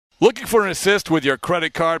Looking for an assist with your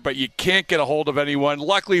credit card, but you can't get a hold of anyone?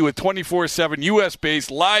 Luckily, with 24/7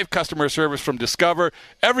 U.S.-based live customer service from Discover,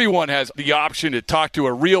 everyone has the option to talk to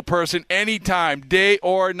a real person anytime, day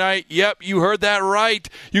or night. Yep, you heard that right.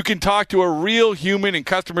 You can talk to a real human in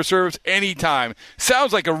customer service anytime.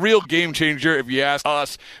 Sounds like a real game changer if you ask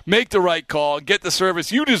us. Make the right call and get the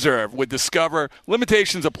service you deserve with Discover.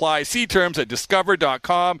 Limitations apply. See terms at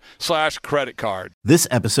discover.com/creditcard. This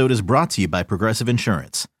episode is brought to you by Progressive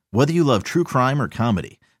Insurance. Whether you love true crime or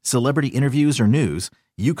comedy, celebrity interviews or news,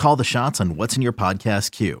 you call the shots on what's in your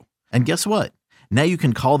podcast queue. And guess what? Now you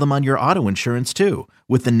can call them on your auto insurance too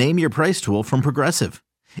with the Name Your Price tool from Progressive.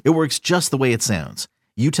 It works just the way it sounds.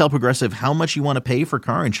 You tell Progressive how much you want to pay for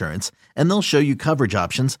car insurance, and they'll show you coverage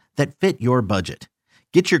options that fit your budget.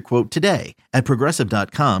 Get your quote today at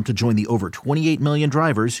Progressive.com to join the over 28 million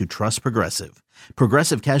drivers who trust Progressive.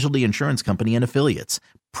 Progressive Casualty Insurance Company and Affiliates.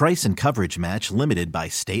 Price and coverage match limited by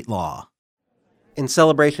state law. In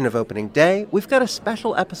celebration of opening day, we've got a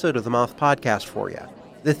special episode of the Moth Podcast for you.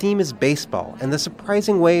 The theme is baseball and the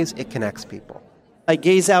surprising ways it connects people. I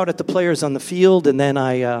gaze out at the players on the field, and then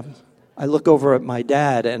I look over at my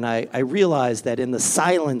dad, and I realize that in the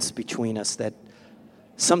silence between us that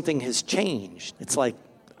something has changed. It's like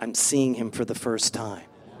I'm seeing him for the first time.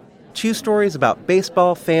 2 stories about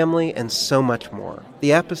baseball, family, and so much more.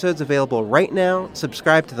 The episode's available right now.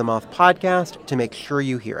 Subscribe to the Moth Podcast to make sure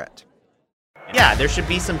you hear it. Yeah, there should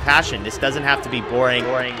be some passion. This doesn't have to be boring.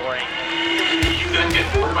 You couldn't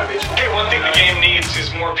get bored by baseball. Hey, one thing the game needs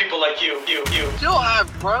is more people like you. Still have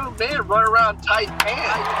grown men run around tight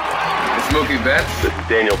pants. It's Mookie Betts. This is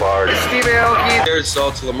Daniel Bard. It's Steve Aoki. There's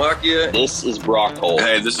Saul Telemakia. This is Brock Holt.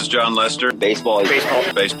 Hey, this is John Lester. Baseball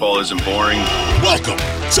isn't boring. Welcome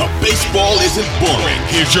to Baseball Isn't Boring.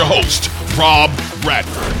 Here's your host, Rob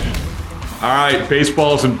Bradford. All right,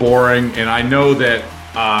 baseball isn't boring, and I know that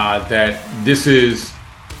this is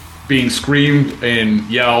being screamed and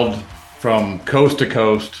yelled from coast to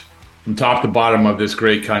coast, from top to bottom of this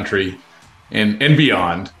great country and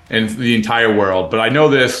beyond, and the entire world. But I know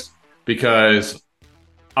this because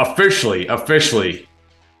officially,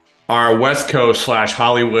 our West Coast /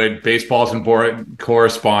 Hollywood Baseball Isn't Boring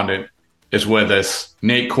correspondent is with us,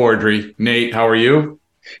 Nate Corddry. Nate, how are you?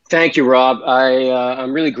 Thank you, Rob.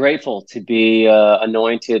 I'm really grateful to be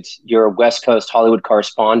anointed your West Coast Hollywood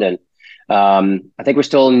correspondent. I think we're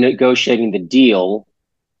still negotiating the deal.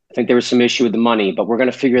 I think there was some issue with the money, but we're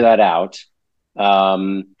going to figure that out.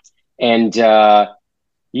 I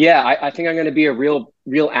think I'm going to be a real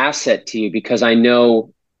asset to you because I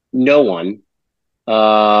know no one,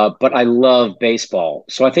 but I love baseball.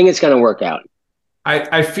 So I think it's going to work out.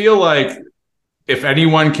 I feel like if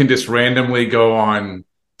anyone can just randomly go on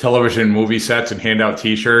television movie sets and hand out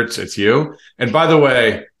T-shirts, it's you. And by the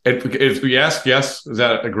way, yes, is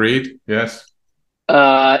that agreed? Yes.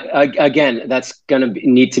 Again, that's going to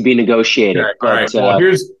need to be negotiated. Okay, all right. Well,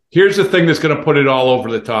 here's the thing that's going to put it all over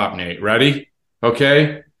the top, Nate. Ready?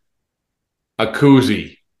 Okay. A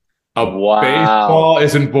koozie. Baseball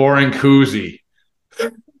isn't boring koozie.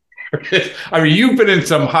 I mean, you've been in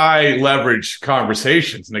some high leverage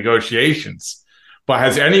conversations, negotiations, but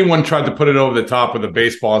has anyone tried to put it over the top with a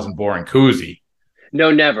baseball isn't boring koozie?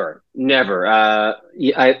 No, never.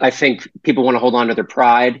 I think people want to hold on to their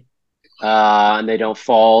pride. And they don't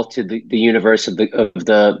fall to the universe of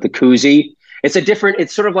the koozie.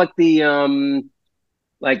 It's sort of like the kind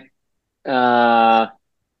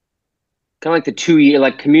of like the 2-year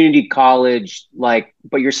like community college,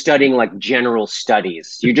 but you're studying like general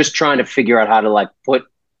studies. You're just trying to figure out how to like put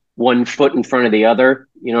one foot in front of the other.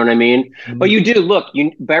 You know what I mean? Mm-hmm. But you do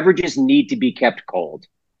beverages need to be kept cold.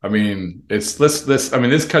 I mean, this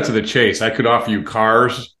cut to the chase. I could offer you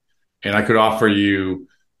cars, and I could offer you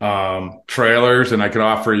trailers, and I could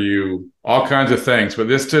offer you all kinds of things, but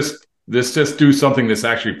this just do something that's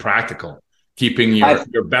actually practical, keeping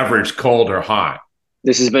your beverage cold or hot.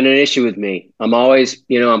 This has been an issue with me. I'm always,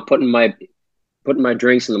 I'm putting my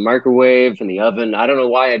drinks in the microwave, in the oven. I don't know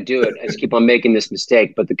why I do it. I just keep on making this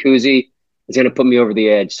mistake, but the koozie is going to put me over the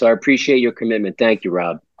edge. So I appreciate your commitment. Thank you,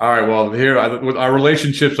 Rob. All right. Well, here our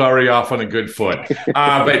relationship's already off on a good foot.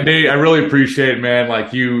 But Nate, I really appreciate it, man.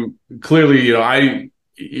 Like you clearly,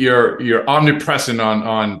 you're omnipresent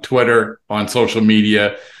on Twitter, on social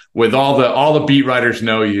media, with all the beat writers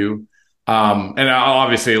know you. And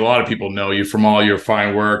obviously a lot of people know you from all your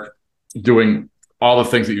fine work, doing all the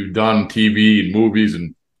things that you've done, TV and movies,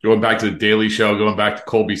 and going back to the Daily Show, going back to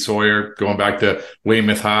Colby Sawyer, going back to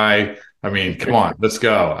Weymouth High. I mean, come on, let's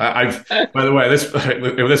go. By the way,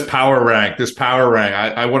 this power rank,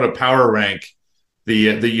 I want to power rank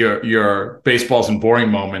your baseballs and boring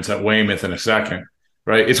moments at Weymouth in a second.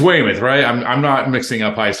 right? It's Weymouth, right? I'm not mixing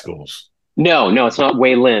up high schools. No, it's not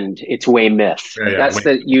Wayland. It's Weymouth. Yeah, That's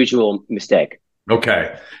the usual mistake.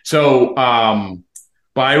 Okay. So,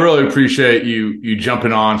 but I really appreciate you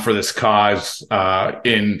jumping on for this cause.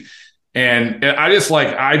 And I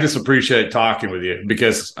just appreciate talking with you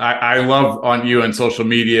because I love on you on social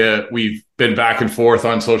media. We've been back and forth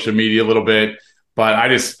on social media a little bit, but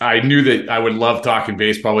I knew that I would love talking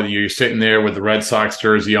baseball with you. You're sitting there with the Red Sox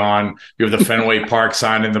jersey on. You have the Fenway Park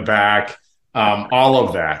sign in the back, all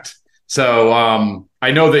of that. So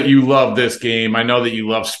I know that you love this game. I know that you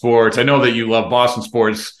love sports. I know that you love Boston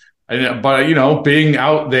sports. But, being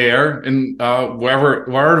out there and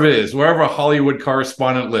wherever it is, wherever a Hollywood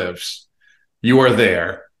correspondent lives, you are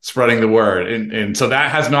there spreading the word. And so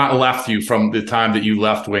that has not left you from the time that you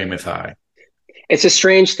left Weymouth High. It's a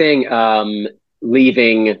strange thing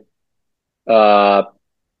leaving home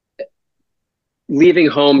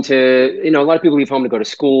to, a lot of people leave home to go to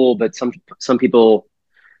school, but some people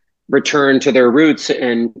return to their roots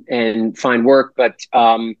and find work. But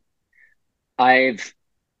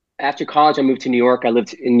after college, I moved to New York. I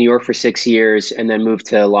lived in New York for 6 years and then moved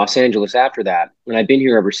to Los Angeles after that. And I've been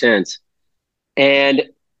here ever since. And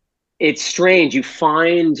it's strange. You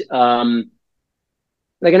find,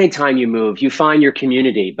 like anytime you move, you find your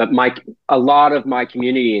community. But a lot of my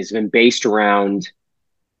community has been based around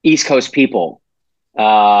East Coast people.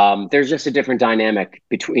 There's just a different dynamic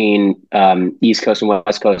between East Coast and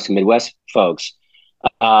West Coast and Midwest folks.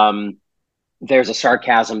 There's a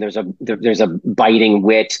sarcasm, there's a biting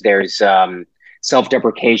wit, there's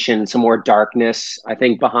self-deprecation, some more darkness, I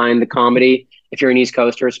think, behind the comedy. If you're an East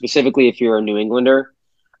Coaster, specifically if you're a New Englander,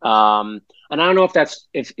 and I don't know if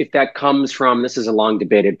that comes from, this is a long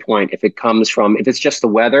debated point, if it's just the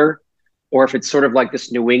weather, or if it's sort of like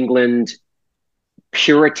this New England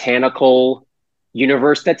puritanical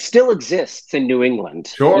universe that still exists in New England.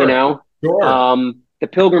 Sure. Sure. The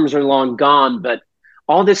Pilgrims are long gone, but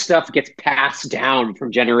all this stuff gets passed down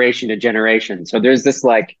from generation to generation. So there's this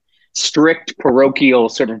like strict parochial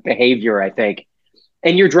sort of behavior, I think.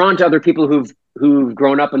 And you're drawn to other people who've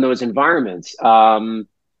grown up in those environments. So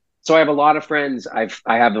I have a lot of friends. I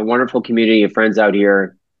have a wonderful community of friends out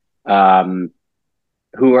here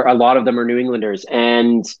who are, a lot of them are New Englanders.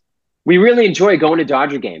 And we really enjoy going to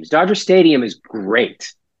Dodger games. Dodger Stadium is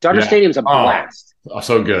great. Dodger Stadium's a blast. Oh,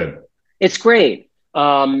 so good. It's great.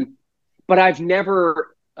 But I've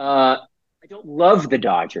never, I don't love the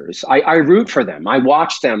Dodgers. I root for them. I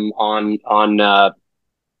watch them on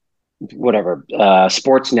whatever,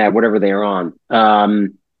 Sportsnet, whatever they are on.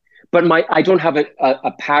 But I don't have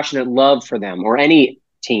a passionate love for them or any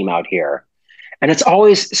team out here. And it's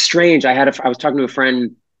always strange. I was talking to a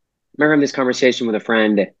friend, I remember having this conversation with a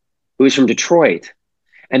friend who was from Detroit,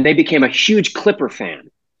 and they became a huge Clipper fan.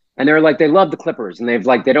 And they're like, they love the Clippers, and they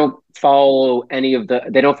don't follow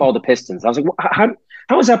the Pistons. I was like,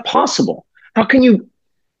 how is that possible? How can you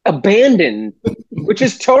abandon, which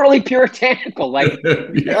is totally puritanical, like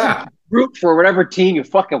root for whatever team you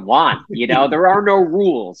fucking want, there are no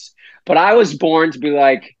rules. But I was born to be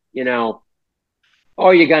like, oh,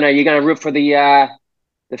 you're gonna root for the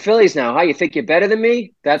Phillies now, huh? You think you're better than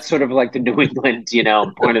me? That's sort of like the New England,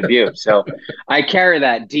 point of view. So I carry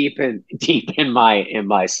that deep in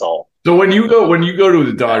my soul. So when you go to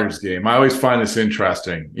the Dodgers game, I always find this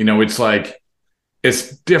interesting. It's like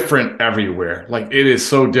it's different everywhere. Like it is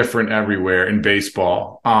so different everywhere in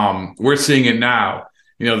baseball. We're seeing it now.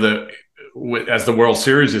 As the World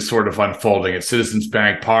Series is sort of unfolding at Citizens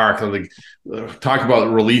Bank Park, talk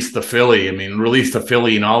about release the Philly. Release the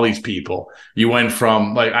Philly and all these people. You went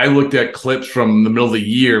from I looked at clips from the middle of the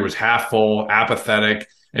year, it was half full, apathetic.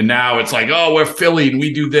 And now it's like, oh, we're Philly and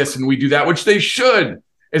we do this and we do that, which they should.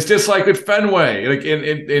 It's just like with Fenway.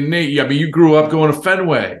 And Nate, you grew up going to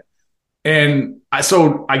Fenway. And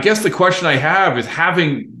so I guess the question I have is,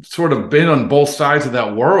 having sort of been on both sides of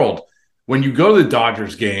that world, when you go to the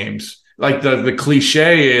Dodgers games, like the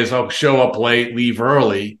cliche is, oh, show up late, leave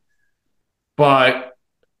early. But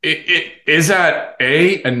is that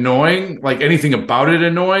annoying? Like anything about it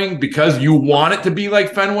annoying because you want it to be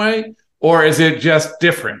like Fenway, or is it just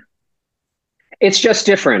different? It's just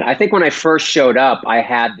different. I think when I first showed up, I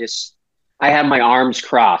had my arms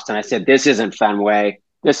crossed and I said, this isn't Fenway.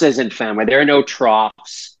 This isn't Fenway. There are no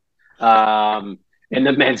troughs in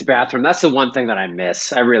the men's bathroom. That's the one thing that I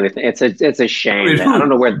miss. I really think it's a shame. I don't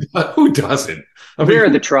know where. Who doesn't? Where are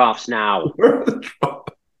the troughs now? Where are the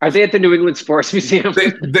troughs? Are they at the New England Sports Museum?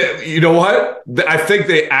 You know what? I think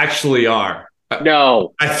they actually are.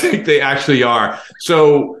 No. I think they actually are.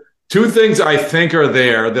 So two things I think are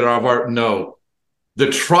there that are of our note. The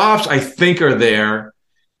troughs I think are there.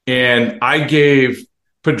 And I gave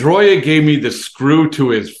Pedroia gave me the screw to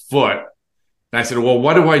his foot. And I said, well,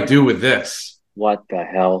 what do I do with this? What the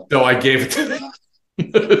hell? So I gave it to them.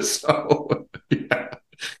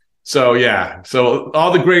 So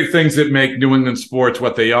all the great things that make New England sports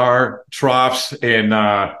what they are, troughs and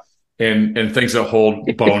things that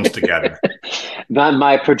hold bones together. Not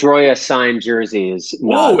my Pedroia signed jersey is.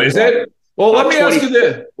 Is it? Well, let me ask you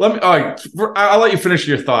this. I'll let you finish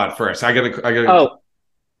your thought first. I gotta. Oh,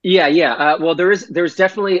 yeah. Well, there's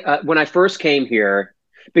definitely when I first came here,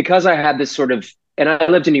 because I had this sort of, and I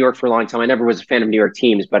lived in New York for a long time. I never was a fan of New York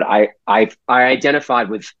teams, but I identified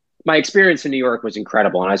with my experience in New York was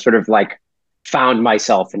incredible, and I sort of like found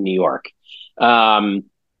myself in New York. And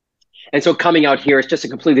so coming out here, it's just a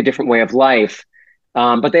completely different way of life.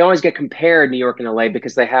 But they always get compared, New York and LA,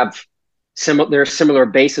 because they have they're similar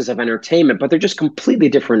bases of entertainment, but they're just completely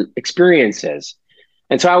different experiences.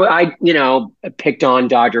 And so I picked on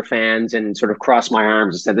Dodger fans and sort of crossed my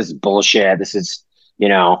arms and said, this is bullshit. This is,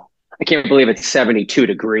 I can't believe it's 72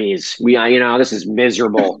 degrees. This is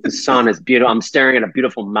miserable. The sun is beautiful. I'm staring at a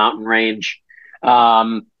beautiful mountain range.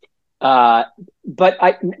 But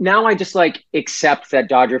I just like accept that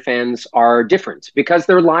Dodger fans are different because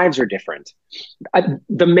their lives are different.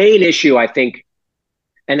 The main issue, I think,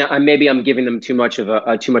 and maybe I'm giving them too much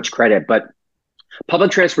credit, but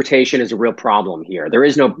public transportation is a real problem here.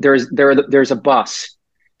 There's a bus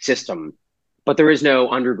system, but there is no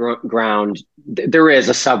underground. There is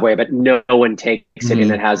a subway, but no one takes it,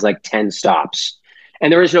 and it has like 10 stops.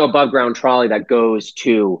 And there is no above ground trolley that goes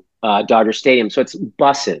to Dodger Stadium. So it's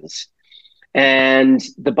buses. And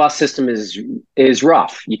the bus system is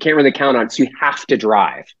rough. You can't really count on it, so you have to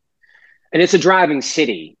drive. And it's a driving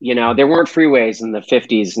city. There weren't freeways in the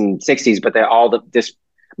 50s and 60s, but this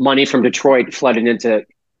money from Detroit flooded into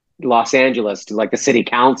Los Angeles to like the city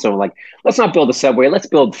council. Like, let's not build a subway, let's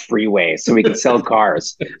build freeways so we can sell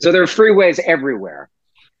cars. So there are freeways everywhere.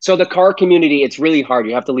 So the car community, it's really hard.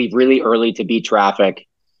 You have to leave really early to beat traffic.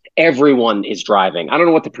 Everyone is driving. I don't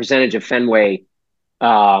know what the percentage of Fenway,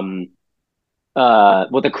 what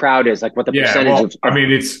the crowd is, like what the percentage of. I mean,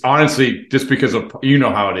 it's honestly just because of,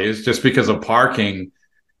 how it is, just because of parking,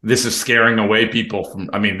 this is scaring away people from,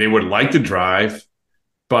 they would like to drive,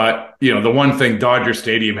 but the one thing Dodger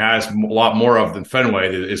Stadium has a lot more of than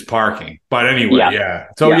Fenway is parking. But anyway,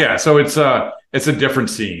 So it's a different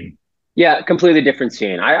scene. Yeah, completely different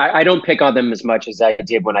scene. I don't pick on them as much as I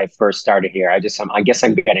did when I first started here. I guess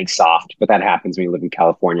I'm getting soft, but that happens when you live in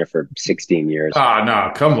California for 16 years.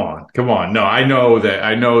 No, come on. No, I know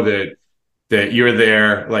that you're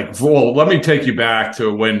there. Like, well, let me take you back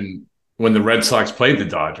to when the Red Sox played the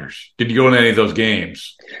Dodgers. Did you go to any of those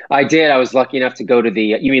games? I did. I was lucky enough to go to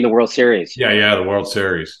you mean the World Series? Yeah, the World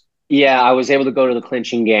Series. Yeah, I was able to go to the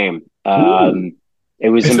clinching game. It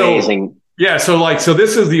was amazing. Yeah, so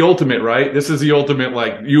this is the ultimate, right? This is the ultimate,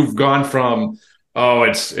 like, you've gone from,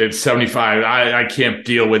 it's 75. I can't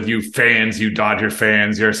deal with you fans, you Dodger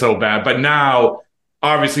fans, you're so bad. But now,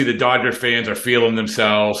 obviously, the Dodger fans are feeling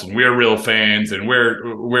themselves, and we're real fans, and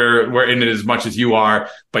we're in it as much as you are.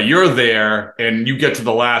 But you're there, and you get to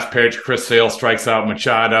the last pitch, Chris Sale strikes out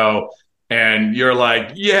Machado, and you're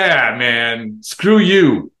like, yeah, man, screw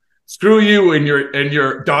you and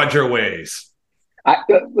your Dodger ways.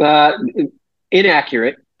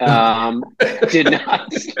 Inaccurate. Did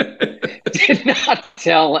not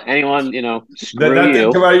tell anyone, screw that you.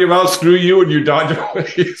 Didn't come out of your mouth, screw you and your Dodger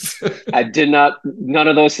ways. I did not. None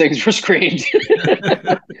of those things were screamed.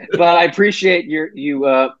 But I appreciate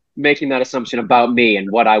you making that assumption about me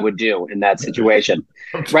and what I would do in that situation.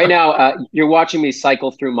 Right now, you're watching me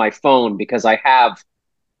cycle through my phone because I have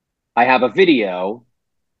a video.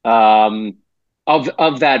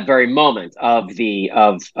 Of that very moment of the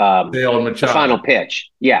final pitch,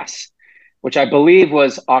 yes, which I believe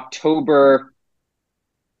was October.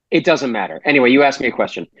 It doesn't matter. Anyway, you asked me a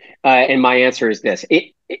question, and my answer is this: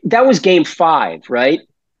 that was Game 5, right?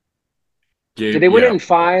 Did they win it in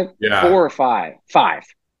 5, 4, or 5? 5.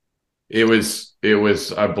 It was,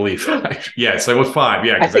 I believe, yes, it was 5.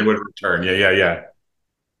 Yeah, because they would return. Yeah.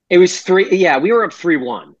 It was 3. Yeah, we were up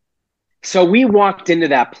 3-1, so we walked into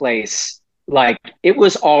that place. Like, it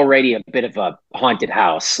was already a bit of a haunted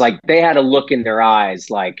house. Like, they had a look in their eyes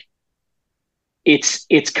like it's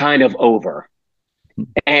kind of over.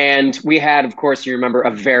 And we had, of course, you remember,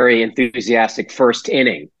 a very enthusiastic first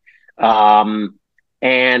inning. And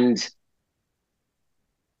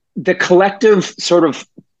the collective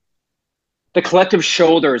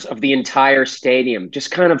shoulders of the entire stadium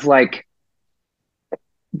just kind of like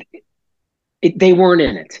they weren't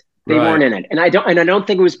in it. They weren't in it. And I don't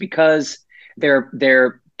think it was because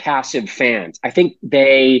they're passive fans. I think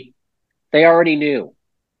they already knew.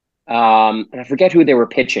 and I forget who they were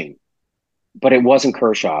pitching, but it wasn't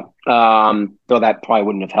Kershaw. Though that probably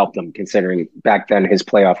wouldn't have helped him, considering back then his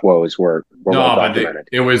playoff woes were well documented.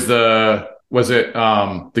 It was the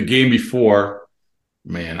game before.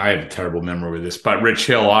 Man, I have a terrible memory with this, but Rich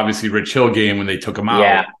Hill game when they took him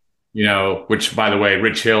out. Yeah. Which, by the way,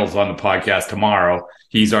 Rich Hill's on the podcast tomorrow.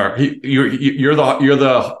 You're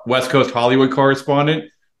the West Coast Hollywood correspondent.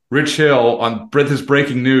 Rich Hill on his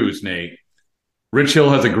breaking news, Nate. Rich Hill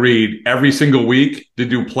has agreed every single week to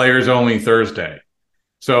do Players Only Thursday.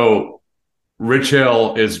 So Rich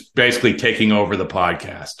Hill is basically taking over the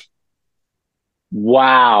podcast.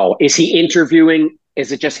 Wow. Is he interviewing?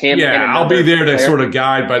 Is it just him? Yeah, I'll be there to sort of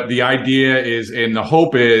guide, but the idea is, and the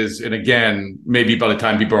hope is, and again, maybe by the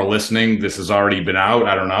time people are listening, this has already been out.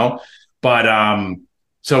 I don't know. But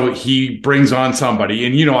so he brings on somebody,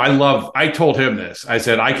 and I told him this. I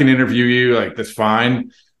said, I can interview you, like, that's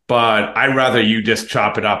fine, but I'd rather you just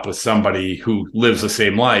chop it up with somebody who lives the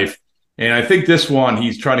same life. And I think this one,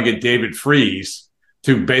 he's trying to get David Freese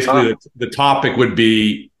to basically the topic would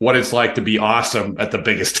be what it's like to be awesome at the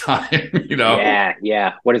biggest time,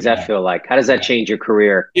 Yeah. What does that feel like? How does that change your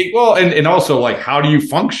career? And also, like, how do you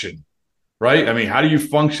function, right? I mean, how do you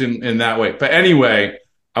function in that way? But anyway,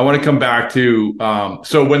 I want to come back to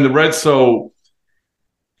so when the Reds,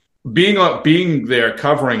 being there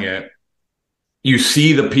covering it, you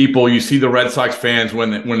see the people, you see the Red Sox fans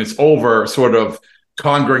when it's over, sort of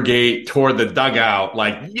congregate toward the dugout,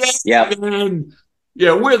 like, man,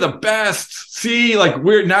 yeah, we're the best. See, like,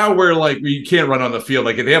 we're like, we can't run on the field.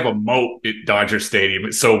 Like, they have a moat at Dodger Stadium.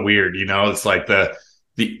 It's so weird, it's like the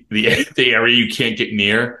area you can't get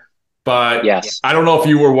near. But yes, I don't know if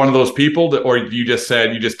you were one of those people or you just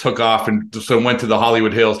said you just took off and so went to the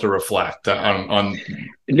Hollywood Hills to reflect on.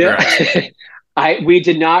 No, we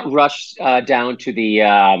did not rush down to the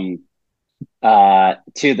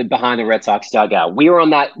behind the Red Sox dugout. We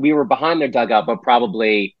were behind their dugout, but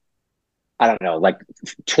probably, I don't know, like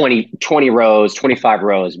 20 rows, 25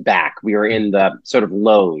 rows back. We were in the sort of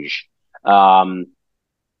loge under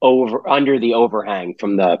the overhang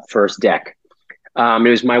from the first deck. It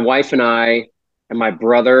was my wife and I and my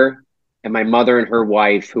brother and my mother and her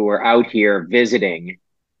wife who were out here visiting.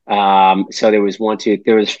 So there was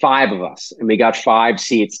there was 5 of us, and we got 5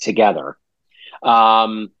 seats together. But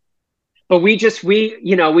we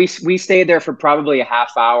stayed there for probably a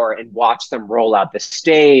half hour and watched them roll out the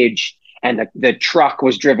stage. And the truck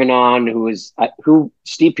was driven on.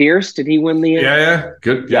 Steve Pierce? Did he win the?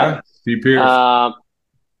 Good. Yeah. Steve Pierce.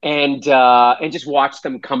 And just watch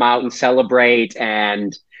them come out and celebrate,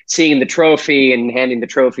 and seeing the trophy and handing the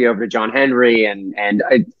trophy over to John Henry,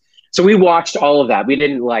 so we watched all of that. We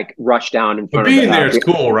didn't like rush down in front of being it. There. It's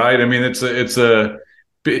cool, right? I mean, it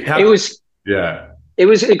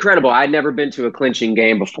was incredible. I'd never been to a clinching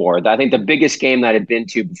game before. I think the biggest game that I'd been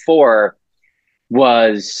to before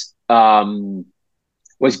was Game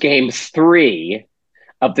 3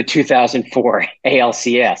 of the 2004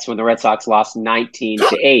 ALCS when the Red Sox lost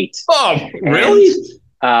 19-8. Oh, really?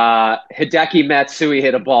 And, Hideki Matsui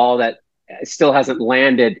hit a ball that still hasn't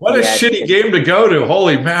landed. What a shitty game to go to!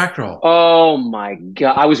 Holy mackerel! Oh my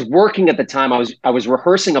God! I was working at the time. I was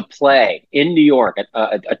rehearsing a play in New York,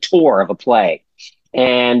 a tour of a play,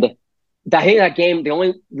 and I think that game, the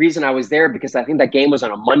only reason I was there because I think that game was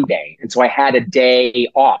on a Monday. And so I had a day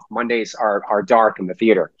off. Mondays are dark in the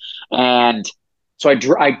theater. And so I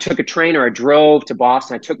took a train, or I drove to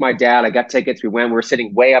Boston. I took my dad. I got tickets. We were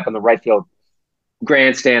sitting way up in the right field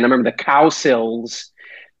grandstand. I remember the Cowsills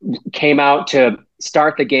came out to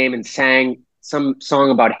start the game and sang some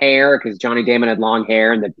song about hair because Johnny Damon had long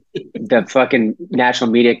hair, and the fucking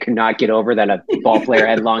national media could not get over that a ball player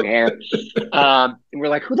had long hair. And we're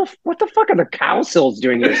like, what the fuck are the Cowsills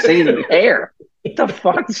doing here singing hair? What the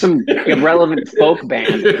fuck? Some irrelevant folk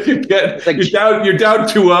band. You're down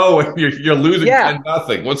 2-0 and you're losing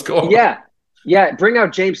 10-0. What's going on? Yeah. Bring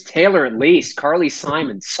out James Taylor at least, Carly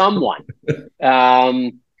Simon, someone.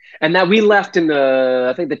 And that we left in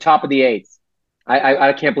I think the top of the 8th.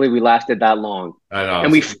 I can't believe we lasted that long. I know.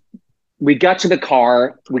 And we got to the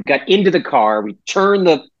car. We got into the car. We turned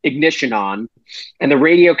the ignition on, and the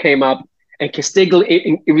radio came up. And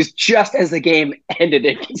Castiglione, it was just as the game ended,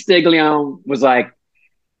 and Castiglione was like,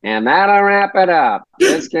 "And that'll wrap it up.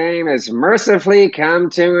 This game has mercifully come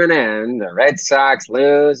to an end. The Red Sox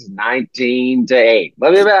lose 19-8.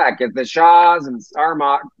 We'll be back at the Shaws and Star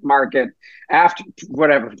Market after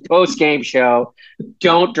whatever post-game show.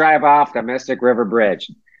 Don't drive off the Mystic River Bridge."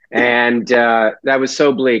 And that was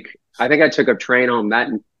so bleak. I think I took a train home that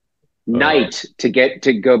night to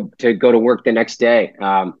go to work the next day.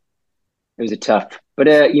 It was a tough,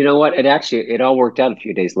 but you know what? It all worked out a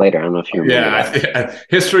few days later. I don't know if you remember that. Yeah,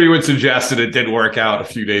 history would suggest that it did work out a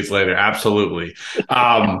few days later. Absolutely.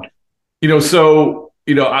 Before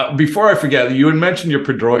I forget, you had mentioned your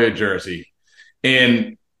Pedroia jersey,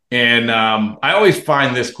 and I always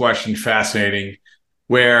find this question fascinating.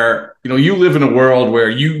 Where you live in a world where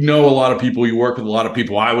a lot of people, you work with a lot of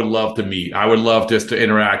people I would love to meet, I would love just to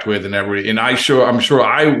interact with, and I'm sure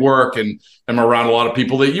I work and am around a lot of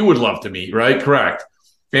people that you would love to meet, right? Correct.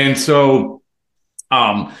 And so,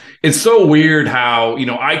 it's so weird how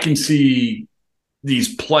I can see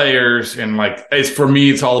these players and for me,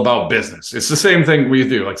 it's all about business. It's the same thing we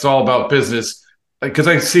do. It's all about business because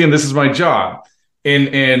I see, and this is my job.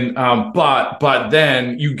 But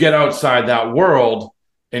then you get outside that world.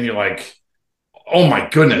 And you're like, oh my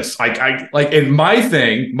goodness. And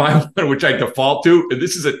my one, which I default to, and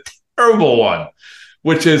this is a terrible one,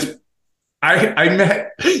 which is I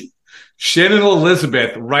met Shannon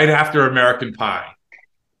Elizabeth right after American Pie.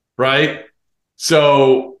 Right.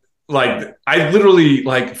 So I literally,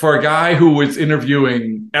 for a guy who was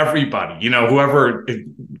interviewing everybody, whoever, it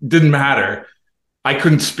didn't matter. I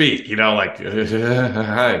couldn't speak,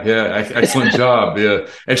 hi, yeah, excellent job, yeah.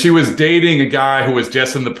 And she was dating a guy who was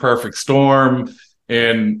just in the perfect storm,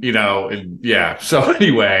 and yeah. So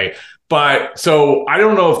anyway, so I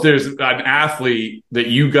don't know if there's an athlete that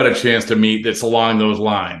you got a chance to meet that's along those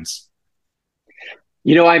lines.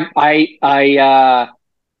 It's an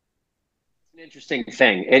interesting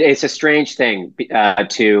thing. It's a strange thing we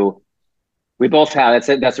both have.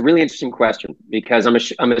 That's a really interesting question because I'm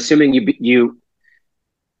assuming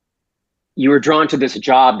you were drawn to this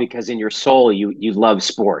job because in your soul you love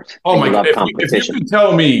sport. Oh my God! If you could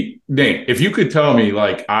tell me, Nate,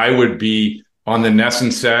 I would be on the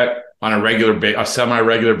Nesson set on a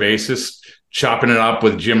semi-regular basis, chopping it up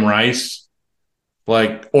with Jim Rice,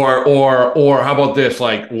 or how about this?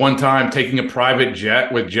 One time taking a private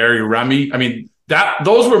jet with Jerry Remy. I mean,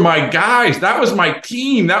 those were my guys. That was my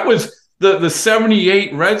team. That was the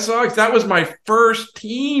 '78 Red Sox. That was my first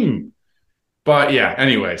team. But yeah,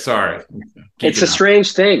 anyway, sorry. It's a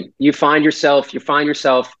strange thing. You find yourself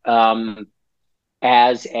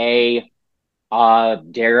as a,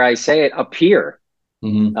 dare I say it, a peer.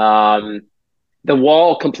 Mm-hmm. The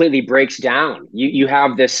wall completely breaks down. You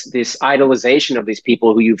have this idolization of these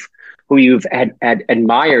people who you've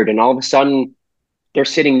admired, and all of a sudden they're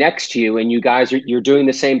sitting next to you, and you guys you're doing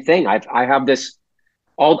the same thing. I've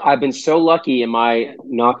been so lucky in my,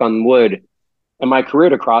 knock on wood, in my career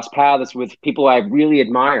to cross paths with people I really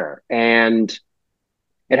admire. And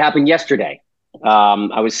it happened yesterday.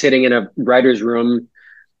 I was sitting in a writer's room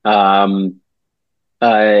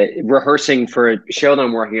rehearsing for a show that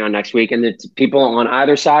I'm working on next week. And the people on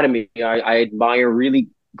either side of me, I admire really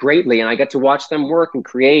greatly. And I get to watch them work and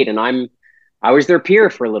create. And I was their peer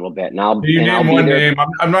for a little bit. And I'll name one name.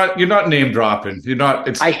 You're not name dropping. You're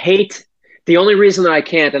not. I hate, the only reason that I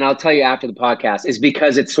can't, and I'll tell you after the podcast, is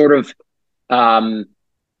because it's sort of,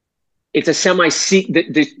 it's a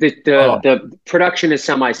the production is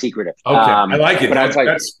semi-secretive. Okay, I like it.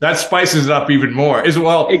 That spices it up even more.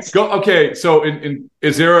 Okay, so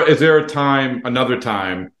is there another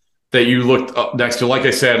time that you looked up next to? Like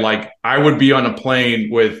I said, I would be on a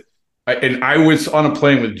plane and I was on a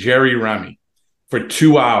plane with Jerry Remy for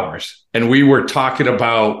 2 hours, and we were talking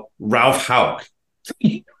about Ralph Houck.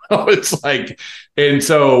 It's and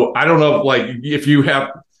so I don't know if you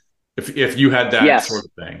have. If you had that yes. sort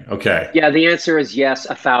of thing. Okay. Yeah, the answer is yes,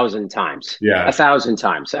 1,000 times. Yeah. 1,000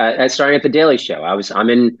 times. Starting at the Daily Show. that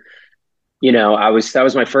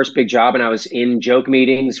was my first big job, and I was in joke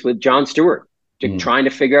meetings with Jon Stewart, trying to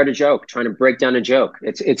figure out a joke, trying to break down a joke.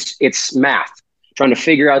 It's math, trying to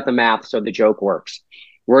figure out the math so the joke works.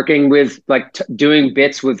 Working with doing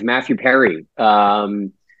bits with Matthew Perry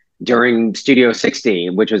during Studio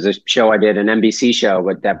 60, which was a show I did, an NBC show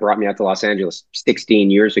that brought me out to Los Angeles 16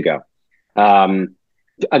 years ago. Last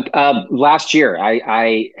year,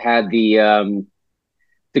 I had the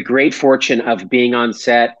great fortune of being on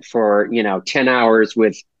set for 10 hours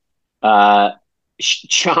with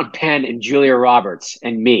Sean Penn and Julia Roberts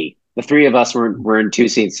and me. The three of us were in two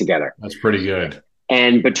scenes together. That's pretty good.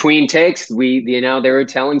 And between takes, they were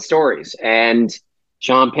telling stories, and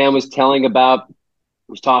Sean Penn was talking about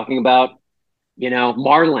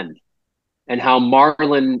Marlon, and how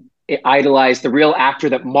Marlon idolized the real actor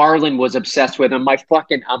that Marlon was obsessed with. I'm like,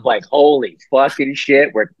 holy fucking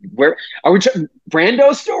shit. Where are we?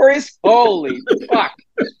 Brando stories? Holy fuck.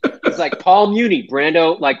 It's like Paul Muni.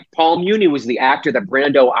 Paul Muni was the actor that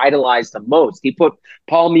Brando idolized the most. He put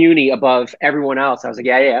Paul Muni above everyone else. I was like,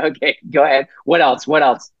 yeah, okay, go ahead. What else?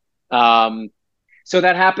 So So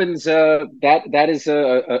that happens. That is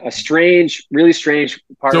a strange, really strange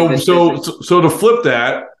part of this business. So to flip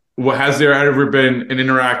that, has there ever been an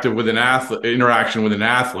interaction with an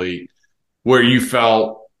athlete where you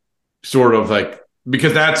felt sort of like,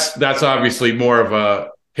 because that's obviously more of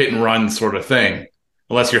a hit and run sort of thing,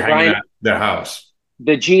 unless you're hanging at their house.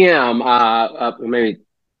 The GM, maybe,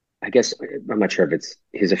 I guess, I'm not sure if it's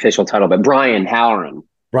his official title, but Brian Halloran.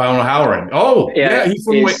 Oh, yeah, he's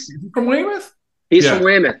from Weymouth? He's from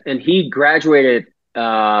Weymouth, and he graduated,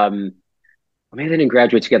 maybe they didn't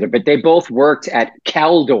graduate together, but they both worked at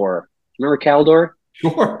Caldor. Remember Caldor?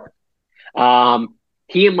 Sure.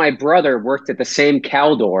 He and my brother worked at the same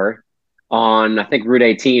Caldor on, I think, Route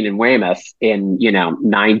 18 in Weymouth in,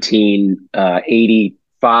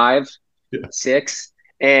 1985, 6.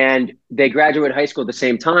 And they graduated high school at the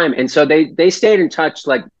same time. And so they stayed in touch,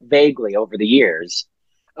 like, vaguely over the years.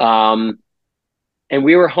 And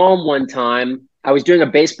we were home one time. I was doing a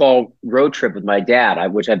baseball road trip with my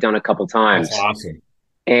dad, which I've done a couple times. That's awesome.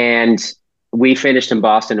 And we finished in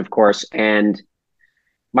Boston, of course. And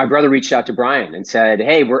my brother reached out to Brian and said,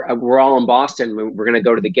 "Hey, we're all in Boston. We're going to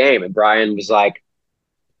go to the game." And Brian was like,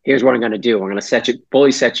 "Here's what I'm going to do. I'm going to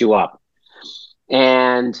fully set you up."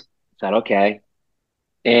 And I thought, okay.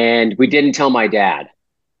 And we didn't tell my dad.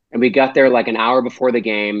 And we got there like an hour before the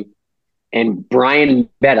game. And Brian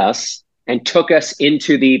met us and took us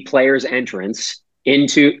into the players' entrance,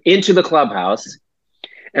 into the clubhouse.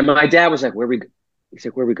 And my dad was like, He's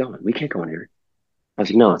like, "Where are we going? We can't go in here." I was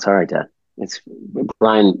like, "No, it's all right, Dad. It's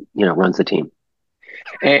Brian, runs the team."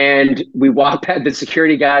 And we walked past the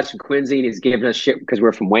security guys from Quincy, and he's giving us shit because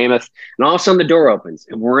we're from Weymouth. And all of a sudden the door opens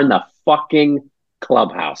and we're in the fucking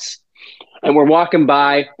clubhouse. And we're walking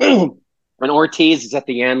by and Ortiz is at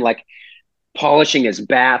the end, like, polishing his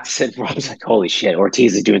bats. And I was like, holy shit,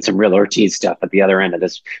 Ortiz is doing some real Ortiz stuff at the other end of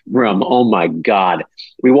this room. Oh my God.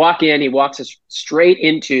 We walk in, he walks us straight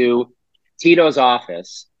into Tito's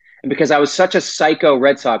office. And because I was such a psycho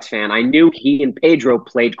Red Sox fan, I knew he and Pedro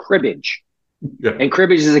played cribbage. Yeah. And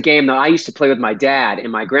cribbage is a game that I used to play with my dad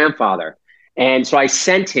and my grandfather. And so I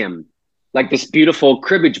sent him like this beautiful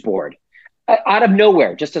cribbage board out of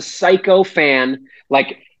nowhere, just a psycho fan,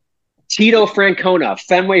 like Tito Francona,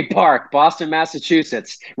 Fenway Park, Boston,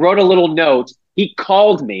 Massachusetts, wrote a little note. He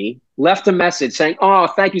called me, left a message saying, "Oh,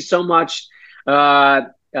 thank you so much. Me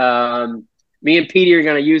and Petey are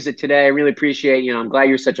going to use it today. I really appreciate, I'm glad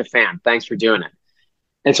you're such a fan. Thanks for doing it."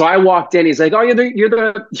 And so I walked in. He's like, "Oh, you're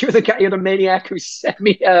the guy, you're the maniac who sent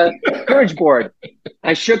me a courage board."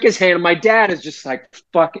 I shook his hand. And my dad is just like,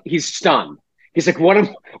 fuck, he's stunned. He's like, what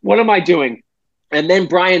am I doing? And then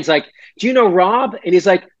Brian's like, "Do you know Rob?" And he's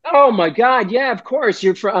like, "Oh my God, yeah, of course.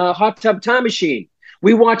 You're from Hot Tub Time Machine.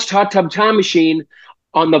 We watched Hot Tub Time Machine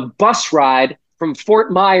on the bus ride from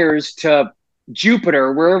Fort Myers to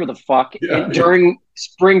Jupiter, wherever the fuck, during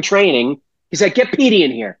spring training." He's like, "Get Petey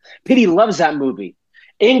in here. Petey loves that movie."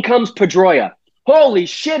 In comes Pedroia. "Holy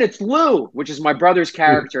shit, it's Lou," which is my brother's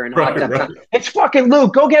character in Hot Tub Time. "It's fucking Lou.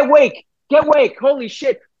 Go get Wake. Get Wake. Holy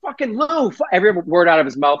shit. Fucking Lou." Every word out of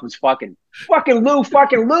his mouth was fucking Lou.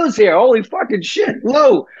 Fucking Lou's here. Holy fucking shit.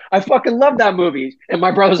 Lou. I fucking love that movie. And my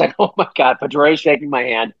brother's like, "Oh my God." Pedroia's shaking my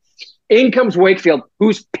hand. In comes Wakefield,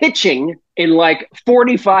 who's pitching in like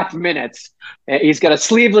 45 minutes. And he's got a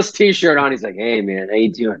sleeveless t-shirt on. He's like, "Hey man, how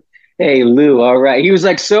you doing? Hey Lou, all right." He was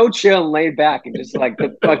like so chill and laid back and just like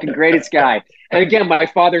the fucking greatest guy. And again, my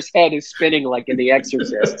father's head is spinning like in The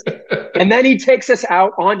Exorcist. And then he takes us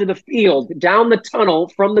out onto the field, down the tunnel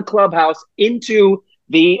from the clubhouse into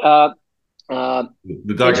the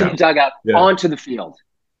dugout, onto the field.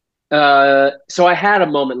 So I had a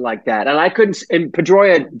moment like that, and I couldn't. And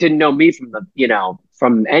Pedroia didn't know me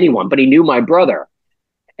from anyone, but he knew my brother,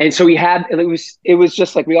 and so it was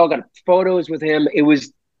just like we all got photos with him. It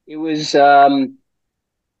was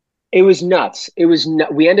nuts.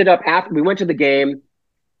 We ended up after we went to the game.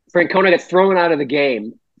 Francona got thrown out of the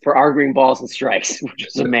game for arguing balls and strikes, which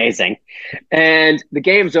was amazing. And the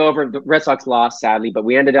game's over. The Red Sox lost, sadly, but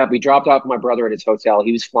we dropped off my brother at his hotel.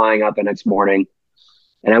 He was flying out the next morning.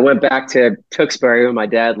 And I went back to Tewksbury, where my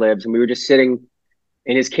dad lives, and we were just sitting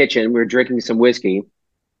in his kitchen. We were drinking some whiskey.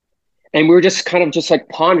 And we were just kind of just like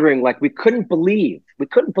pondering, like we couldn't believe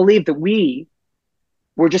that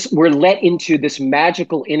we're let into this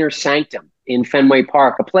magical inner sanctum in Fenway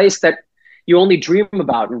Park, a place that you only dream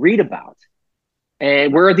about and read about.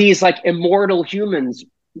 And where these like immortal humans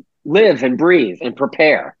live and breathe and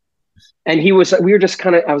prepare. And we were just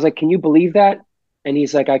kind of, I was like, "Can you believe that?" And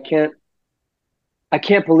he's like, I can't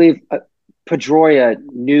believe Pedroia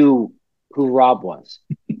knew who Rob was.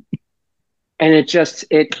 And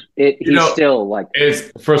he's still like.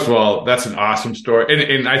 First of all, that's an awesome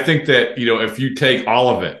story, and I think that if you take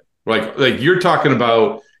all of it, like you're talking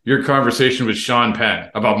about your conversation with Sean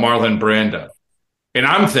Penn about Marlon Brando, and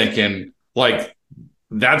I'm thinking like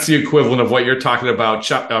that's the equivalent of what you're talking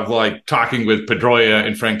about of like talking with Pedroia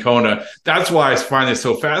and Francona. That's why I find this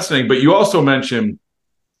so fascinating. But you also mentioned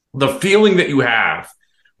the feeling that you have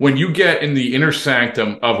when you get in the inner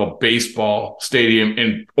sanctum of a baseball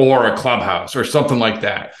stadium or a clubhouse or something like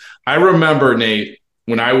that. I remember, Nate,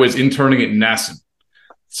 when I was interning at Nesson,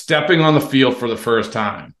 stepping on the field for the first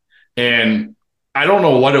time. And I don't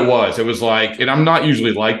know what it was. It was like, and I'm not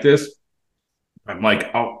usually like this. I'm like,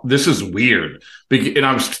 oh, this is weird. And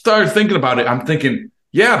I started thinking about it. I'm thinking,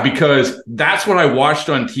 yeah, because that's what I watched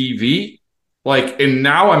on TV. Like, and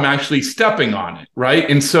now I'm actually stepping on it, right?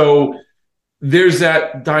 And so there's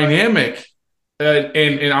that dynamic,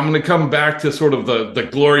 and I'm going to come back to sort of the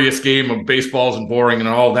glorious game of baseballs and boring and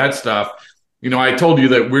all that stuff. I told you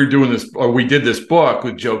that we did this book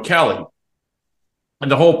with Joe Kelly,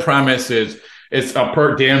 and the whole premise is it's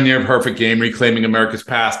a damn near perfect game, reclaiming America's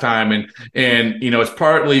pastime, and it's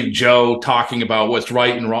partly Joe talking about what's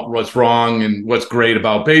right and what's wrong and what's great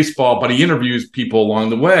about baseball, but he interviews people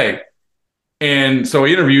along the way, and so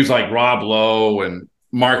he interviews like Rob Lowe and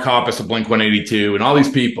Mark Hoppus of Blink-182 and all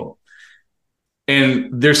these people.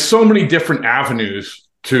 And there's so many different avenues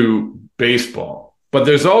to baseball, but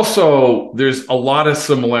there's a lot of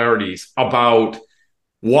similarities about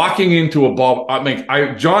walking into a ball. I mean,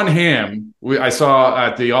 John Hamm, I saw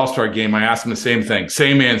at the All-Star game, I asked him the same thing,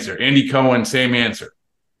 same answer. Andy Cohen, same answer.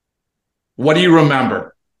 What do you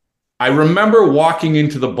remember? I remember walking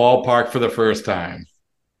into the ballpark for the first time,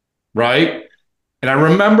 right? And I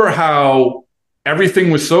remember how everything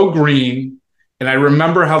was so green, and I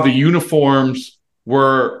remember how the uniforms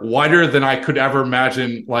were whiter than I could ever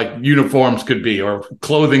imagine like uniforms could be or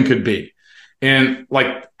clothing could be. And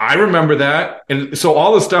like, I remember that. And so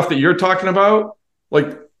all the stuff that you're talking about,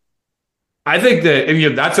 like, I think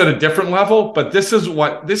that that's at a different level, but this is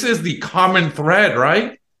the common thread,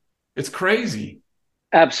 right? It's crazy.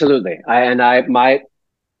 Absolutely.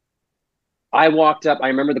 I walked up. I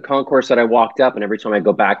remember the concourse that I walked up, and every time I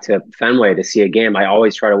go back to Fenway to see a game, I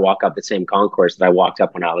always try to walk up the same concourse that I walked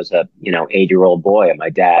up when I was a 8-year-old boy. And my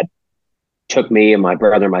dad took me and my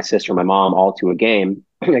brother, my sister, my mom all to a game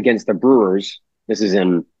against the Brewers. This is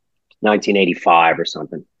in 1985 or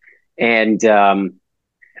something, and I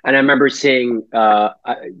remember seeing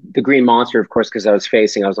the Green Monster, of course, because I was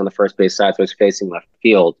on the first base side, so I was facing left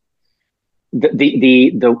field.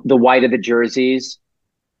 The white of the jerseys.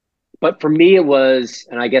 But for me, it was,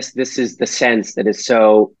 and I guess this is the sense that is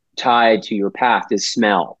so tied to your path, is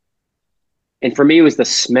smell. And for me, it was the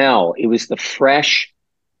smell. It was the fresh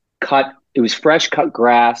cut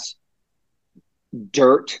grass,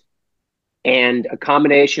 dirt, and a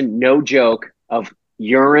combination, no joke, of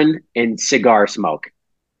urine and cigar smoke.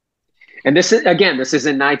 And this is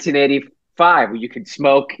in 1985, where you could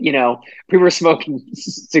smoke, people were smoking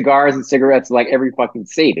cigars and cigarettes like every fucking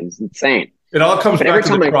seat. It was insane. It all comes back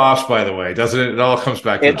to the cross, by the way, doesn't it? It all comes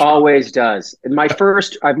back to the cross. It always does.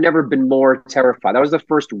 I've never been more terrified. That was the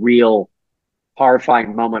first real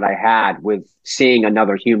horrifying moment I had with seeing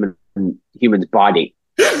another human's body.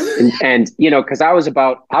 and because I was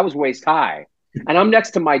waist high, and I'm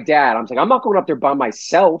next to my dad. I'm like, I'm not going up there by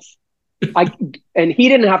myself. And he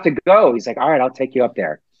didn't have to go. He's like, all right, I'll take you up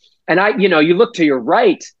there. And you look to your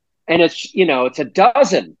right, and it's a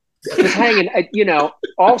dozen just hanging,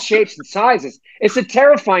 all shapes and sizes. It's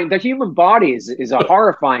the human body is a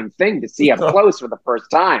horrifying thing to see up close for the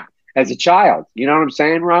first time as a child. You know what I'm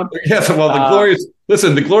saying, Rob? Yes. Well,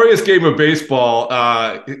 the glorious game of baseball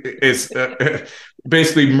is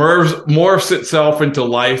basically morphs itself into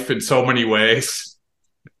life in so many ways.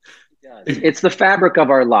 It's the fabric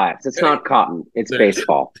of our lives. It's not cotton. It's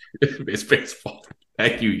baseball. It's baseball.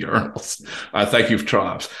 Thank you, urinals. Thank you,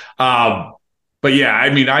 Trobs. But yeah, I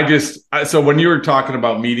mean, so when you were talking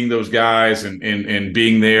about meeting those guys and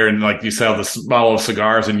being there, and like you said, the smell of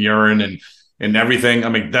cigars and urine and everything, I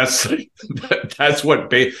mean, that's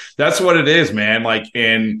what it is, man. Like,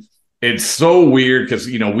 and it's so weird because,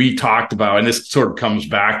 we talked about, and this sort of comes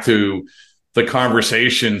back to the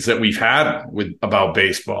conversations that we've had about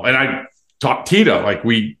baseball. And I talked Tito, like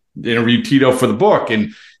we interviewed Tito for the book,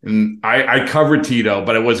 and I covered Tito,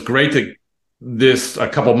 but it was great a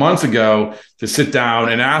couple months ago to sit down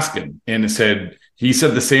and ask him, and he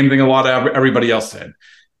said the same thing a lot of everybody else said.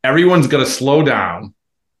 Everyone's got to slow down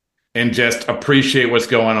and just appreciate what's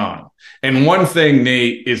going on. And one thing,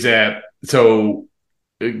 Nate, is that, so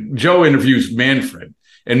Joe interviews Manfred,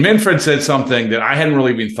 And Minfred said something that I hadn't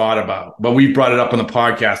really even thought about, but we brought it up on the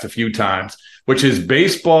podcast a few times, which is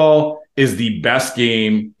baseball is the best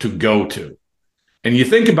game to go to. And you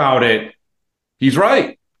think about it, he's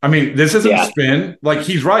right. I mean, this isn't spin. Like,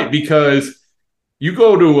 he's right, because you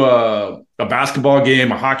go to a basketball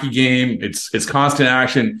game, a hockey game, it's constant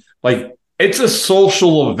action. Like, it's a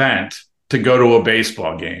social event to go to a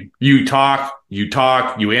baseball game. You talk, you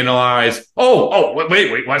analyze.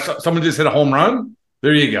 Wait, what? Someone just hit a home run?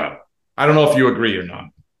 There you go. I don't know if you agree or not.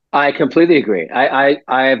 I completely agree. I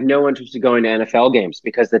have no interest in going to NFL games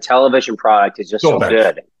because the television product is just so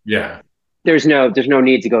good. Yeah. There's no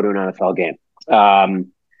need to go to an NFL game.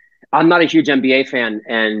 I'm not a huge NBA fan,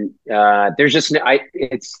 and there's just I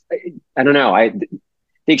don't know.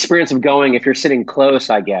 The experience of going, if you're sitting close,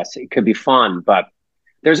 I guess it could be fun, but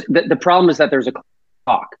there's the problem is that there's a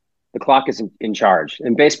clock. The clock is in charge.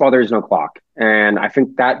 In baseball, there is no clock, and I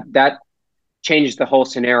think that changes the whole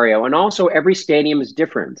scenario. And also, every stadium is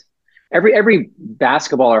different. Every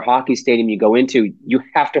basketball or hockey stadium you go into, you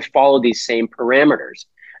have to follow these same parameters.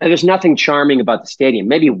 And there's nothing charming about the stadium.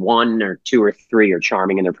 Maybe one or two or three are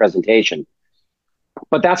charming in their presentation.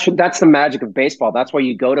 But that's the magic of baseball. That's why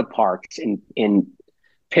you go to parks in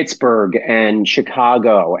Pittsburgh and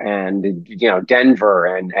Chicago and Denver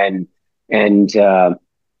and in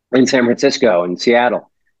San Francisco and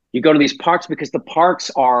Seattle. You go to these parks because the parks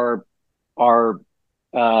are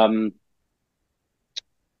trying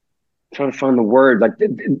to find the word, like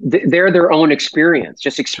they're their own experience,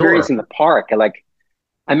 just experiencing the park. Like,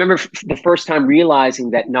 I remember the first time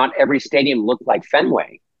realizing that not every stadium looked like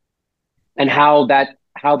Fenway, and how that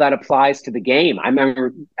applies to the game. I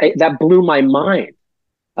remember that blew my mind.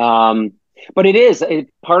 But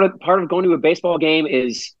part of going to a baseball game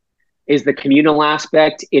is the communal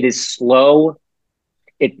aspect. It is slow.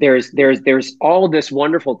 There's all of this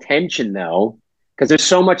wonderful tension though, because there's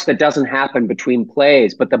so much that doesn't happen between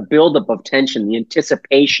plays, but the buildup of tension, the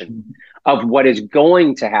anticipation of what is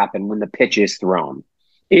going to happen when the pitch is thrown.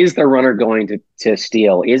 Is the runner going to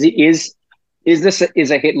steal? Is this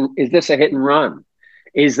a hit and run?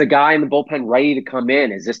 Is the guy in the bullpen ready to come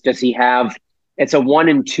in? Does he have? It's a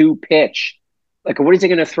 1-2 pitch. Like, what is he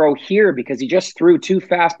going to throw here? Because he just threw 2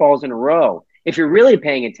 fastballs in a row. If you're really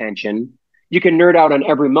paying attention, you can nerd out on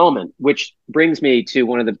every moment. Which brings me to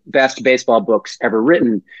one of the best baseball books ever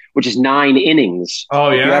written, which is 9 Innings.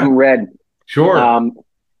 Oh yeah, if you haven't read? Sure.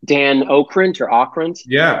 Dan Okrent.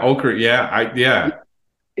 Yeah, Okrent. Yeah.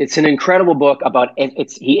 It's an incredible book about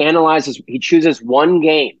he chooses one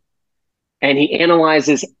game and he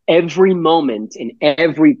analyzes every moment and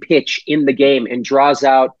every pitch in the game and draws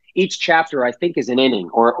out each chapter, I think, is an inning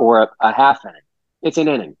or a half inning. It's an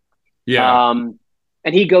inning. Yeah.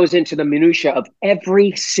 And he goes into the minutia of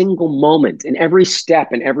every single moment and every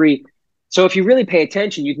step so if you really pay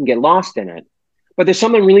attention, you can get lost in it. But there's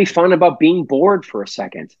something really fun about being bored for a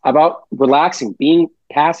second, about relaxing, being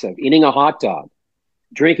passive, eating a hot dog,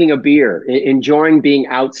 drinking a beer, enjoying being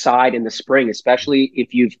outside in the spring, especially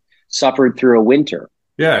if you've suffered through a winter.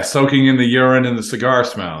 Yeah, soaking in the urine and the cigar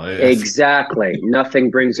smell. Exactly.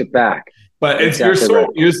 Nothing brings it back. But you're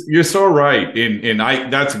so right.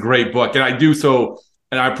 That's a great book. And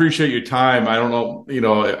I appreciate your time. I don't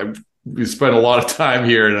know, we spent a lot of time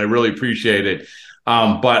here and I really appreciate it.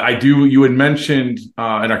 But you had mentioned in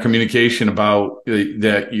our communication about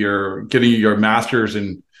that you're getting your master's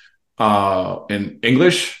in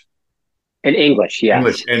English. In English,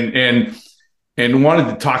 yes. English. And wanted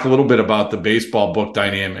to talk a little bit about the baseball book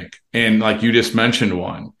dynamic. And like you just mentioned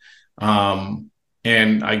one.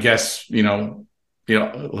 And I guess,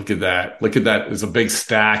 look at that. Look at that. There's a big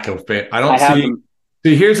stack of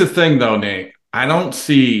see, here's the thing though, Nate. I don't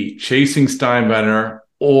see Chasing Steinbrenner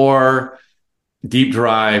or Deep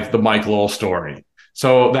Drive, the Mike Lowell story.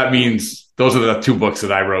 So that means those are the 2 books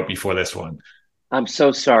that I wrote before this one. I'm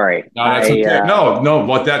so sorry. No, that's okay. No.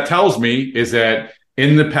 What that tells me is that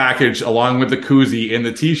in the package, along with the koozie and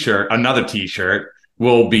the T-shirt, another T-shirt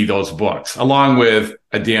will be those books, along with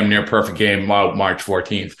a damn near perfect game March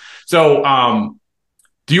 14th. So,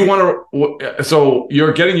 do you want to? So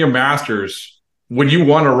you're getting your master's. Would you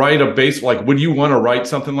want to write would you want to write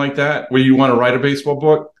something like that? Would you want to write a baseball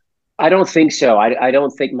book? I don't think so. I don't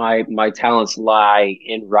think my talents lie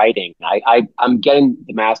in writing. I'm getting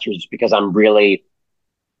the master's because I'm really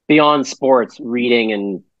beyond sports. Reading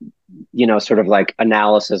and sort of like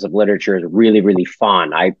analysis of literature is really, really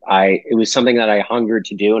fun. It was something that I hungered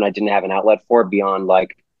to do and I didn't have an outlet for beyond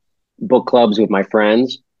like book clubs with my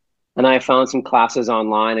friends. And I found some classes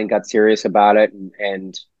online and got serious about it.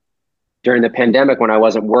 And during the pandemic, when I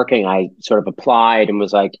wasn't working, I sort of applied and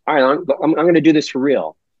was like, all right, I'm going to do this for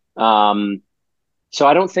real. So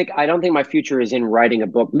I don't think my future is in writing a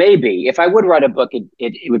book. Maybe if I would write a book,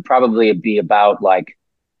 it would probably be about like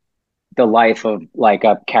the life of like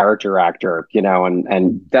a character actor,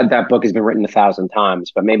 and that book has been written 1,000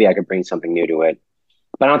 times, but maybe I could bring something new to it.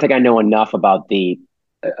 But I don't think I know enough about the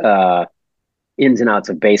uh, ins and outs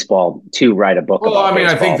of baseball to write a book Well, about I mean,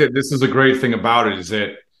 baseball. I think that this is a great thing about it is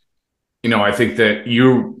that, I think that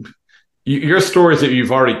your stories that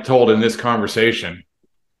you've already told in this conversation,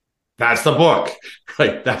 that's the book,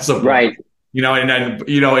 right? That's the book. Right.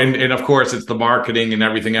 And of course it's the marketing and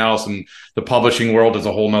everything else, and the publishing world is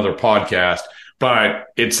a whole nother podcast. But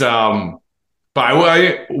it's what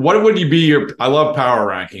would you be I love power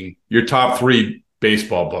ranking your top 3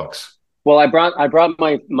 baseball books. Well, I brought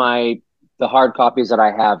the hard copies that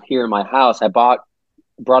I have here in my house. I brought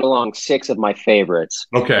along 6 of my favorites.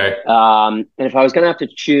 Okay. And if I was going to have to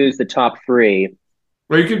choose the top 3,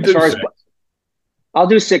 well, you can do 6. I'll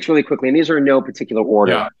do 6 really quickly, and these are in no particular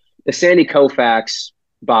order. Yeah. The Sandy Koufax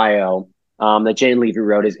bio that Jane Levy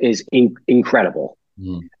wrote is incredible.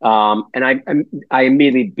 And I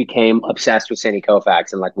immediately became obsessed with Sandy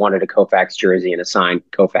Koufax and like wanted a Koufax jersey and a signed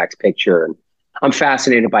Koufax picture. And I'm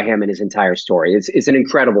fascinated by him and his entire story. It's an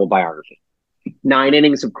incredible biography. 9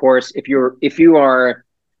 innings, of course. If you are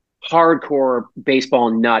hardcore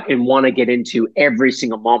baseball nut and want to get into every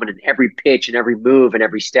single moment and every pitch and every move and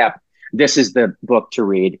every step, this is the book to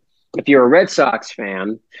read. If you're a Red Sox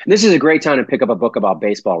fan, this is a great time to pick up a book about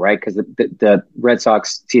baseball, right? Because the Red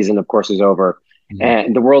Sox season, of course, is over,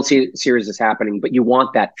 and the World Series is happening, but you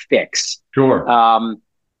want that fix. Sure.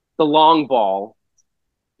 The Long Ball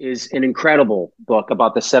is an incredible book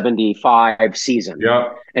about the 75 season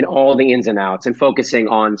and all the ins and outs, and focusing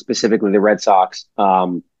on specifically the Red Sox.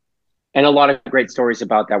 And a lot of great stories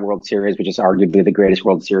about that World Series, which is arguably the greatest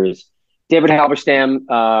World Series. David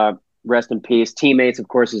Halberstam, rest in peace. Teammates, of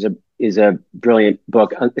course, is a brilliant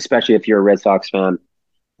book, especially if you're a Red Sox fan.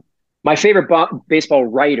 My favorite baseball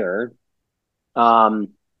writer,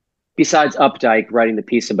 besides Updike writing the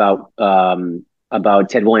piece about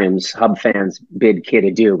Ted Williams, Hub fans bid kid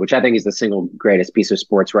adieu, which I think is the single greatest piece of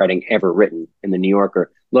sports writing ever written in the New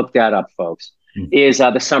Yorker. Look that up, folks. Is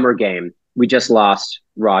The Summer Game. We just lost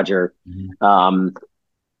Roger.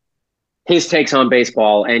 His takes on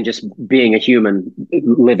baseball and just being a human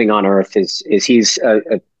living on Earth he's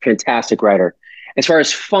a fantastic writer. As far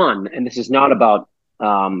as fun, and this is not about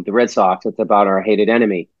the Red Sox, it's about our hated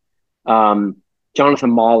enemy.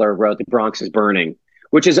 Jonathan Mahler wrote "The Bronx is Burning,"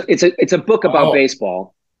 which is it's a book about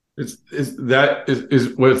baseball. Was that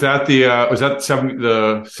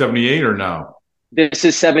the 78 or no? This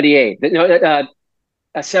is 78. No,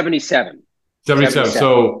 77. 77.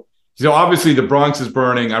 So obviously the Bronx is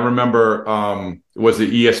Burning. I remember was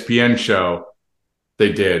the ESPN show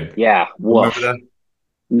they did. Yeah. Remember that?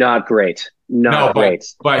 Not great. Not great.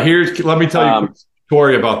 But let me tell you a quick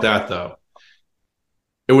story about that though.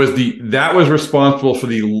 That was responsible for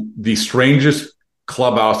the strangest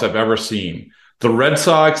clubhouse I've ever seen. The Red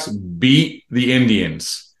Sox beat the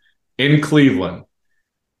Indians in Cleveland.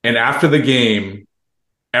 And after the game,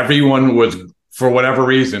 everyone was, for whatever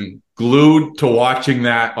reason, glued to watching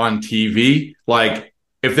that on TV. Like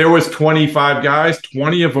if there was 25 guys,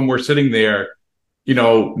 20 of them were sitting there,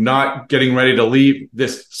 not getting ready to leave.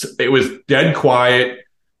 It was dead quiet.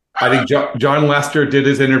 I think John Lester did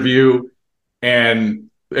his interview, and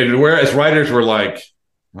whereas writers were like,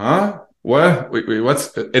 huh? What?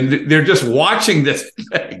 What's? And they're just watching this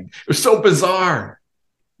thing. It was so bizarre.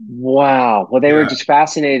 Wow. Well, they were just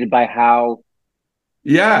fascinated by how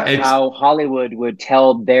Hollywood would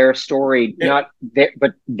tell their story,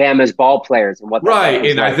 but them as ball players and what. Right,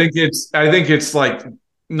 and like. I think it's like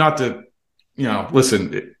not to,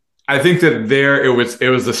 listen. I think that it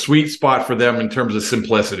was the sweet spot for them in terms of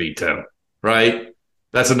simplicity too. Right.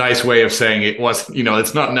 That's a nice way of saying it was.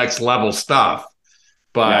 It's not next level stuff,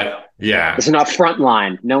 but it's not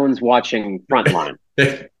Frontline. No one's watching Frontline.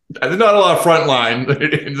 There's not a lot of Frontline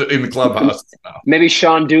in the clubhouse. Maybe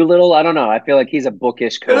Sean Doolittle. I don't know. I feel like he's a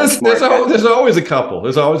bookish coach. There's always a couple.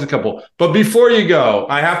 There's always a couple. But before you go,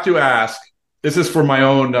 I have to ask. This is for my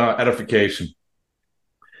own edification.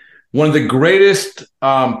 One of the greatest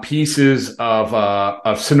pieces of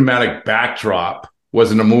cinematic backdrop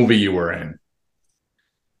was in a movie you were in.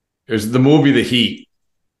 It was the movie The Heat.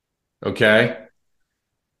 Okay,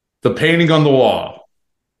 the painting on the wall.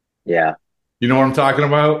 Yeah. You know what I'm talking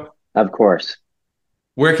about? Of course.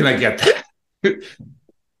 Where can I get that?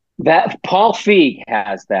 That Paul Feig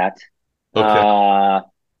has that. Okay.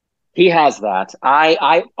 He has that.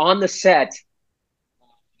 I on the set.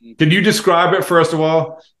 Can you describe it first of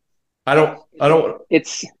all? I don't.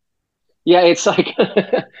 It's Yeah, it's like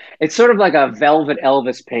it's sort of like a Velvet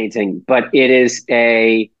Elvis painting, but it's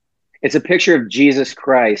a picture of Jesus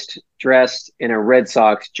Christ dressed in a Red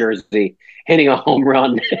Sox jersey hitting a home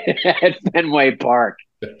run at Fenway Park.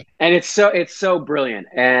 And it's so brilliant.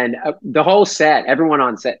 And the whole set, everyone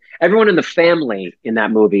on set, everyone in the family in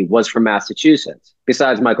that movie was from Massachusetts,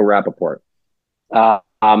 besides Michael Rappaport.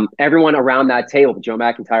 Everyone around that table, Joe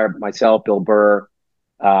McIntyre, myself, Bill Burr,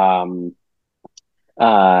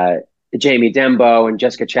 Jamie Dembo and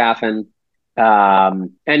Jessica Chaffin,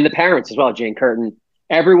 and the parents as well, Jane Curtin.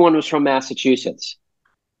 Everyone was from Massachusetts.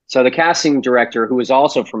 So the casting director, who was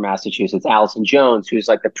also from Massachusetts, Allison Jones, who's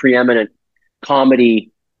like the preeminent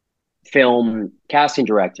comedy film casting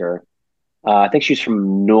director. I think she's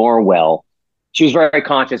from Norwell. She was very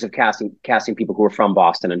conscious of casting people who were from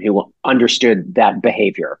Boston and who understood that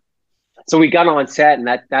behavior. So we got on set, and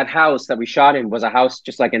that house that we shot in was a house,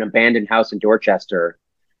 just like an abandoned house in Dorchester.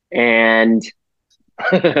 And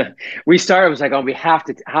we started, was like, oh, we have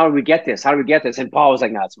to, how do we get this? How do we get this? And Paul was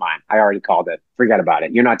like, no, it's mine. I already called it. Forget about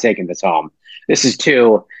it. You're not taking this home. This is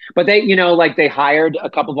too. But they, they hired a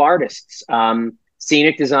couple of artists,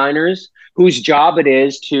 scenic designers, whose job it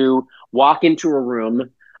is to walk into a room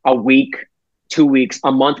a week, 2 weeks,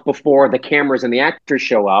 a month before the cameras and the actors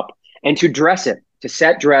show up, and to dress it, to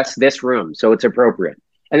set dress this room so it's appropriate.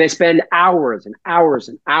 And they spend hours and hours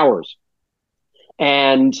and hours.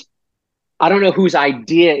 And I don't know whose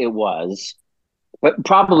idea it was, but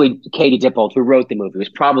probably Katie Dippold, who wrote the movie. It was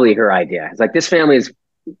probably her idea. It's like, this family is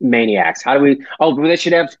maniacs. How do we, they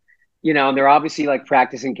should have, and they're obviously like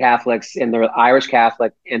practicing Catholics, and they're Irish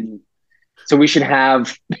Catholic. And so we should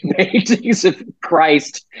have paintings of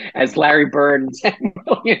Christ as Larry Bird and Ted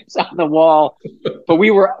Williams on the wall. But we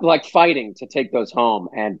were like fighting to take those home,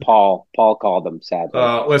 and Paul called them, sadly.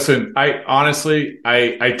 Listen,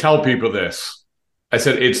 I tell people this. I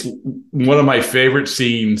said, it's one of my favorite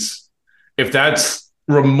scenes. If that's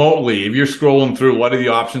remotely, if you're scrolling through what are the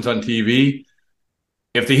options on TV,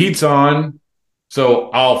 if the heat's on, so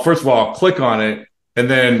I'll first of all click on it, and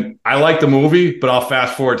then I like the movie, but I'll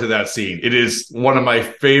fast forward to that scene. It is one of my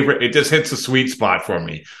favorite. It just hits a sweet spot for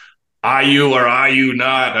me. Are you or are you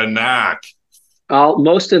not a knock?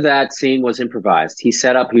 Most of that scene was improvised. He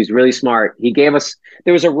was really smart. He gave us,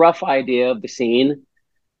 there was a rough idea of the scene,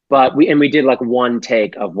 but we did like one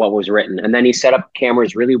take of what was written. And then he set up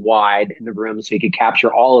cameras really wide in the room so he could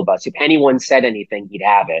capture all of us. If anyone said anything, he'd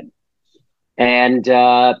have it. And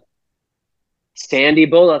Sandy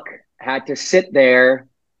Bullock had to sit there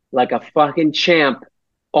like a fucking champ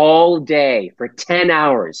all day for 10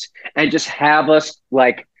 hours and just have us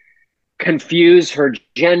like confuse her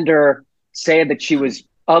gender, say that she was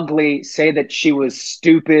ugly, say that she was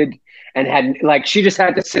stupid, and she just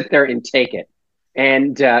had to sit there and take it.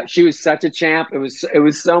 And she was such a champ. It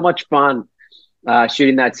was so much fun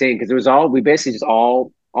shooting that scene, because we basically just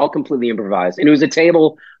all completely improvised, and it was a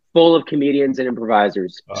table full of comedians and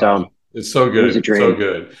improvisers. So it's so good. It was a dream. So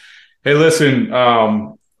good. Hey, listen,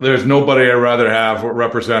 there's nobody I'd rather have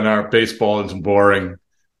represent our baseball isn't boring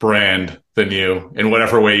brand than you, in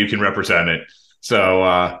whatever way you can represent it.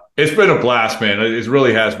 So it's been a blast, man. It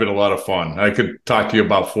really has been a lot of fun. I could talk to you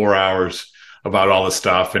about 4 hours about all this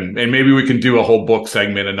stuff, and maybe we can do a whole book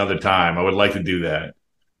segment another time. I would like to do that.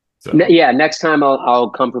 So. Yeah, next time I'll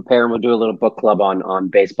come prepared, and we'll do a little book club on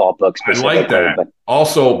baseball books. I like that. But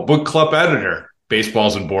also, book club editor,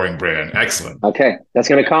 Baseball's and Boring brand. Excellent. Okay, that's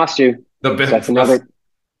going to cost you. That's another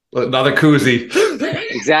koozie.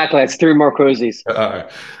 Exactly. That's 3 more koozies. All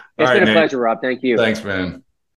right. It's been a pleasure, Rob. Thank you. Thanks, man.